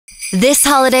This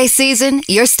holiday season,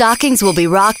 your stockings will be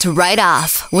rocked right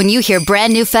off when you hear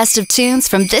brand new festive tunes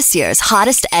from this year's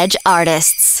hottest edge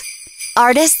artists.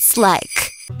 Artists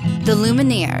like the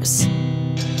Lumineers,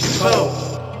 Ho!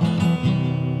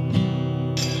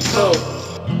 Ho!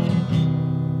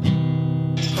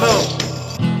 Ho!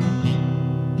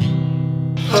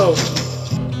 Ho!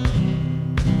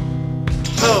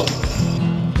 Ho!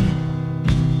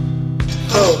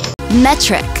 Ho!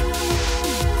 Metric,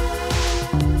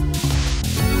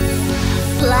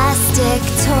 plastic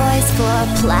toys for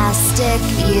plastic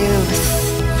youth.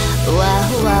 Whoa,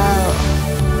 whoa.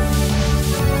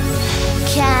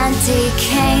 Candy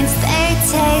canes, they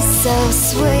taste so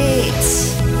sweet.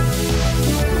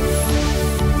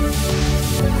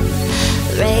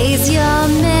 Raise your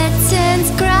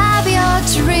mittens, grab your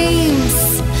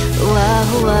dreams. Whoa,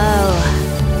 whoa.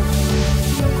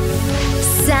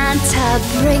 Santa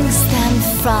brings them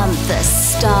from the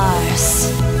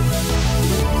stars.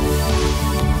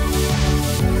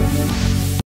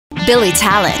 Billy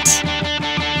Talent,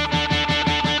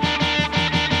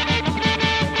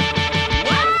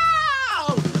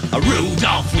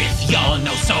 Rudolph with your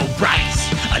nose so bright.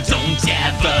 Don't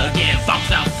ever give up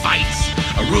the fight.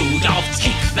 Rudolph,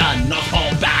 take the North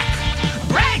Pole back.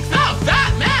 Break the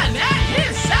fat man and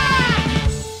his sack.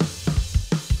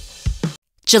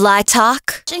 July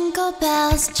Talk, Jingle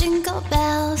bells, jingle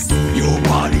bells. Your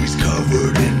body's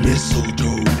covered in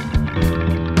mistletoe.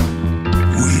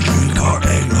 We drink our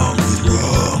eggnog with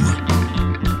rum.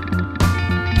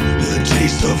 The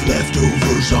taste of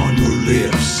leftovers on your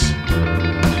lips.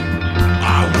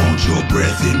 I want your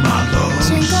breath in my lungs.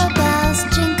 Jingle bells,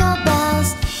 jingle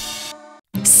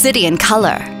bells. City and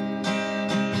Color,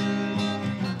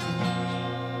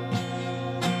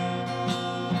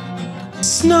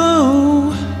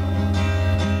 Snow,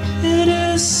 it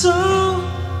is so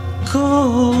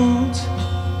cold.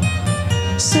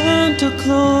 Santa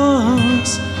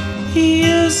Claus, he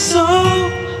is so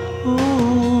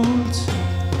old.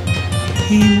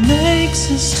 He makes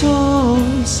his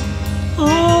toys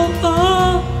all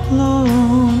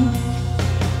alone.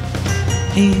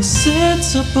 He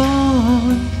sits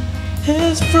upon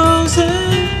his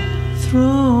frozen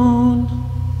throne.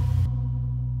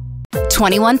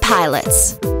 21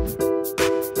 Pilots,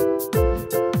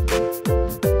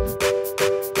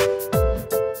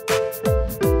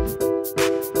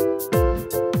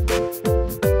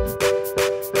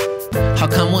 How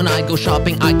come when I go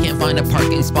shopping I can't find a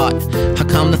parking spot? How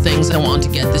come the things I want to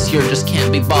get this year just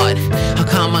can't be bought? How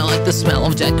come I like the smell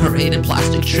of decorated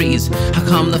plastic trees? How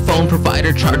come the phone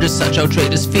provider charges such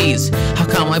outrageous fees? How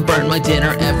come I burn my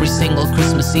dinner every single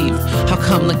Christmas Eve? How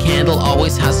come the candle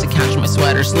always has to catch my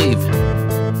sweater sleeve?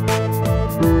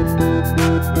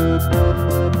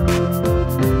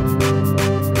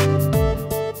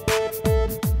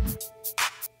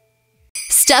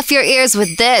 Stuff your ears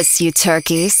with this, you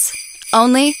turkeys.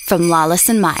 Only from Lawless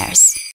and Myers.